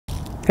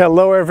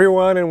Hello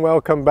everyone and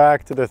welcome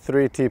back to the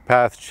 3T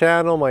Path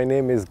channel. My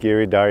name is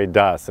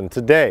Giridhari and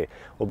today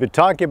we'll be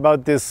talking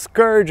about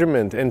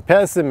discouragement and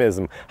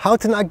pessimism, how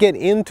to not get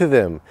into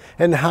them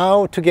and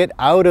how to get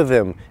out of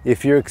them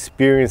if you're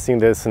experiencing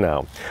this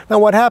now. Now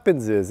what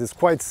happens is, it's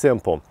quite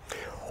simple.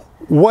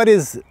 What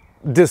is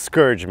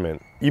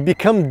discouragement? You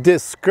become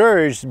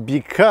discouraged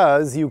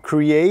because you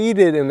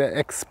created an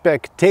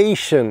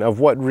expectation of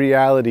what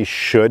reality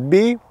should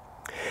be.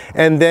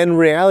 And then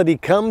reality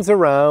comes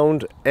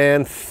around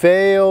and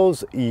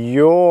fails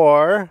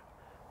your,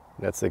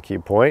 that's the key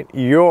point,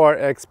 your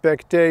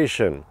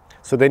expectation.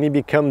 So then you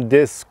become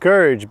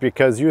discouraged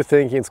because you're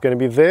thinking it's going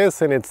to be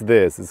this and it's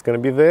this, it's going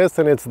to be this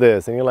and it's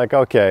this. And you're like,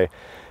 okay,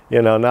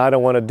 you know, now I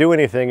don't want to do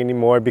anything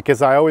anymore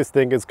because I always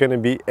think it's going to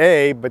be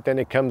A, but then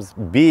it comes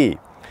B.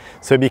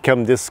 So you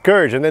become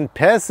discouraged. And then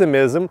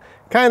pessimism,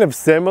 kind of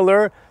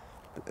similar.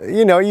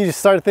 You know, you just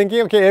start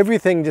thinking, okay,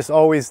 everything just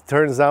always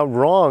turns out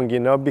wrong, you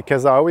know,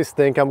 because I always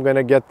think I'm going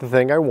to get the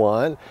thing I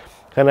want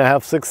and I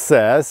have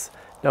success.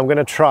 I'm going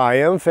to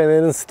triumph, and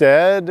then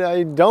instead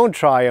I don't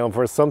triumph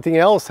or something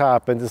else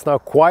happens. It's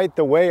not quite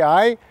the way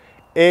I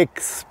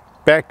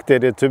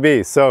expected it to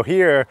be. So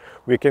here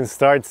we can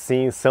start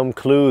seeing some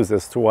clues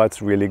as to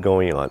what's really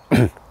going on.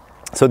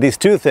 So these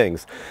two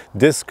things,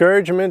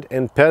 discouragement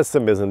and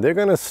pessimism, they're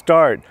going to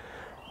start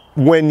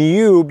when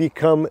you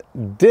become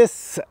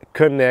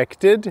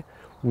disconnected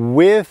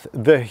with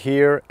the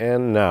here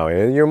and now.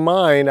 And your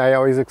mind, I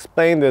always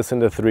explain this in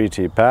the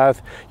 3T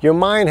path, your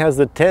mind has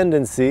the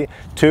tendency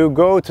to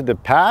go to the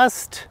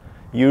past,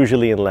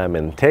 usually in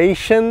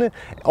lamentation,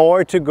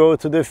 or to go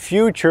to the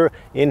future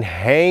in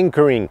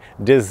hankering,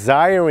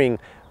 desiring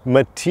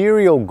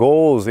material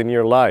goals in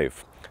your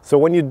life. So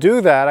when you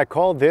do that, I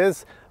call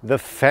this the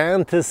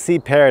fantasy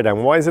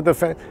paradigm. Why is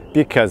it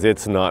because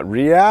it's not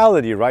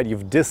reality, right?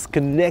 You've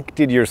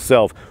disconnected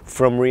yourself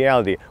from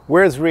reality.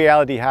 Where's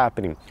reality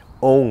happening?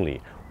 Only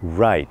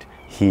right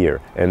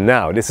here and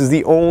now. This is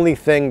the only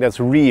thing that's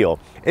real.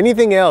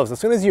 Anything else,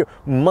 as soon as your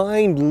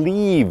mind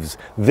leaves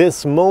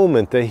this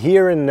moment, the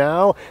here and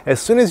now, as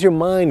soon as your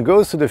mind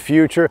goes to the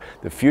future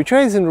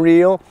isn't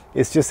real.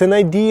 It's just an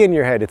idea in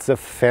your head. It's a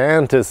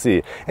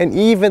fantasy. And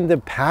even the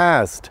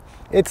past,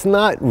 it's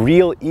not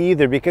real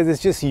either, because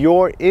it's just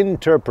your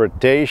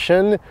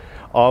interpretation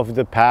of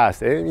the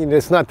past.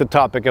 It's not the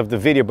topic of the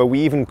video, but we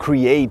even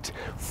create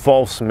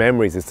false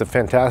memories. It's a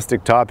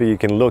fantastic topic. You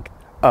can look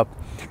up,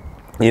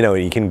 you know,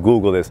 you can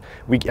Google this.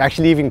 We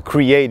actually even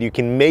create, you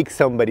can make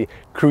somebody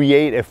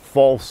create a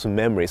false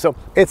memory. So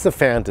it's a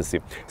fantasy.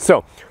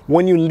 So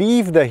when you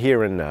leave the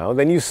here and now,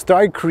 then you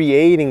start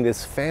creating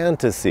this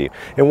fantasy.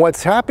 And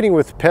what's happening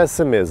with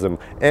pessimism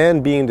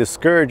and being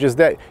discouraged is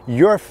that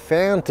your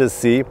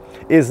fantasy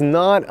is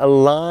not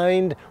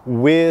aligned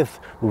with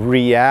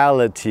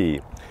reality.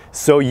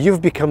 So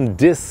you've become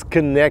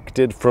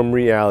disconnected from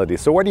reality.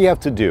 So what do you have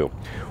to do?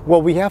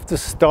 Well, we have to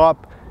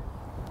stop,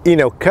 you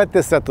know, cut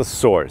this at the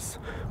source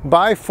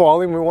by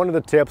following one of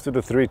the tips of the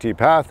 3T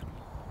path,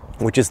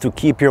 which is to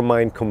keep your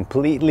mind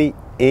completely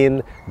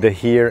in the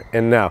here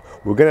and now.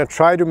 We're going to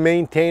try to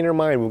maintain our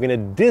mind. We're going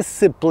to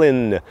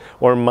discipline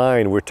our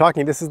mind. We're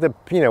talking, this is the,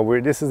 you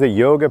know, this is the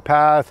yoga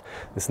path.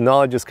 This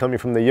knowledge is coming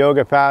from the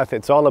yoga path.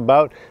 It's all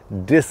about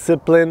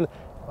discipline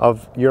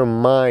of your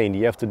mind.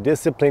 You have to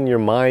discipline your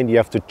mind. You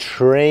have to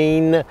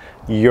train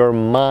your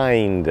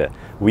mind.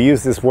 We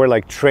use this word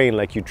like train,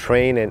 like you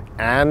train an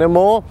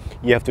animal.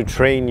 You have to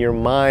train your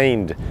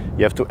mind.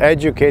 You have to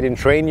educate and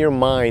train your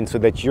mind so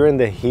that you're in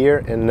the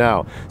here and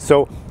now.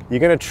 So you're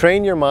going to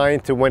train your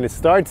mind to, when it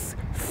starts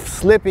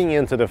slipping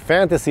into the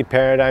fantasy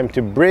paradigm,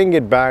 to bring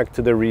it back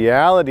to the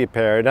reality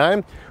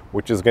paradigm,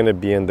 which is going to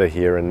be in the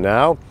here and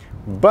now.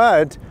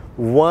 But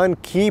one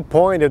key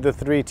point of the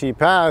 3T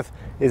path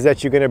is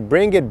that you're going to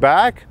bring it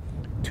back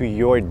to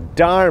your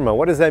dharma.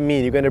 What does that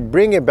mean? You're going to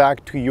bring it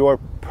back to your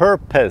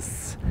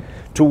purpose,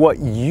 to what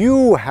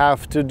you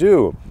have to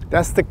do.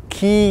 That's the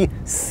key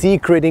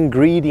secret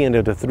ingredient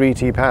of the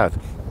 3T path.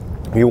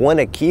 We want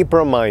to keep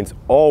our minds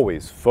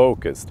always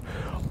focused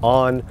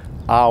on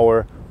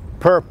our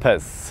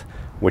purpose,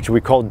 which we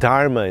call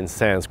dharma in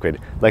Sanskrit.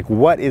 Like,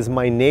 what is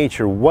my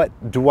nature?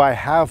 What do I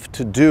have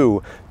to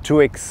do to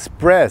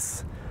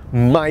express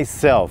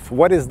myself?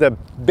 What is the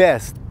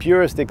best,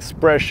 purest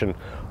expression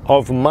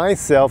of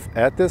myself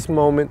at this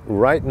moment,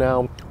 right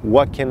now?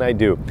 What can I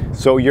do?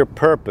 So your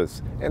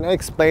purpose, and I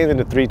explained in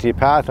the 3T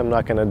path, I'm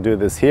not going to do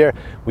this here.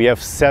 We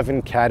have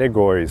 7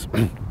 categories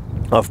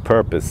of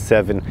purpose,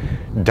 7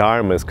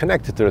 dharmas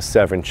connected to the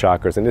 7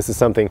 chakras, and this is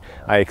something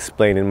I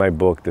explain in my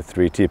book, The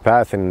 3T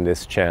Path, and in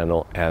this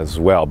channel as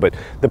well. But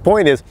the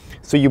point is,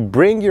 so you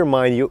bring your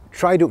mind, you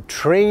try to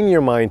train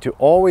your mind to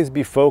always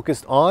be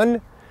focused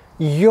on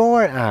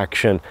your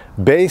action,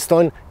 based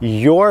on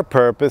your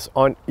purpose,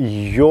 on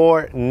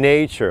your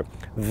nature.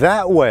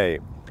 That way,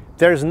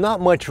 there's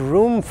not much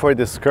room for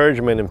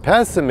discouragement and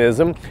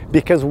pessimism,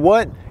 because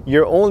what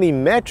your only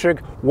metric,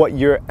 what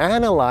you're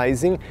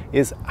analyzing,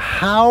 is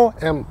how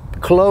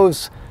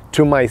close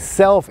to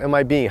myself am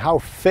I being? How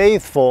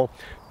faithful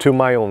to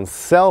my own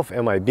self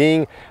am I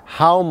being?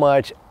 How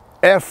much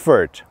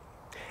effort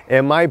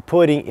am I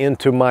putting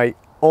into my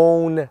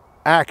own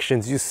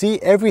actions? You see,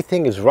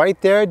 everything is right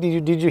there.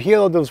 Did you hear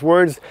all those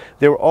words?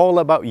 They're all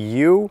about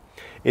you.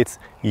 It's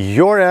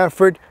your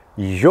effort,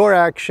 your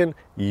action,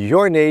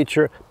 your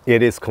nature.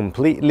 It is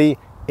completely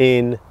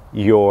in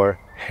your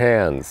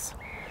hands.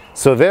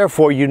 So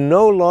therefore, you're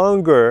no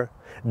longer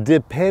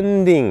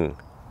depending.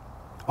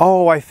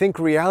 Oh, I think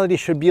reality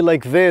should be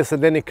like this,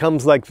 and then it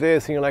comes like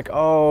this, and you're like,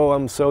 oh,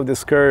 I'm so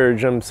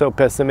discouraged, I'm so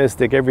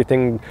pessimistic,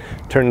 everything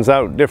turns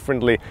out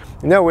differently.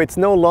 No, it's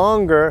no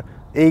longer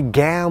a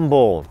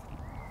gamble.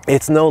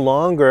 It's no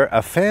longer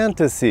a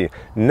fantasy.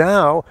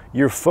 Now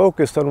you're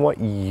focused on what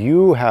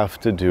you have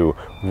to do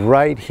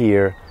right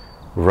here,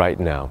 right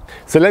now.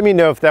 So let me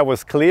know if that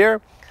was clear.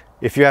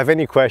 If you have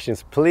any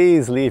questions,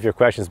 please leave your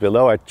questions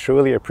below. I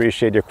truly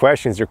appreciate your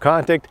questions, your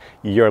contact,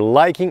 your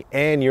liking,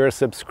 and your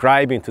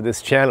subscribing to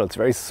this channel. It's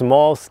very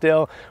small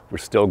still. We're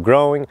still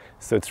growing,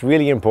 so it's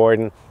really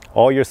important.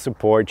 All your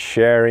support,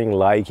 sharing,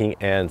 liking,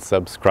 and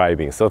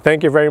subscribing. So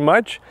thank you very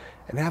much,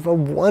 and have a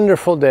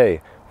wonderful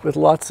day with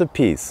lots of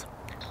peace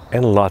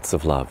and lots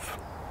of love.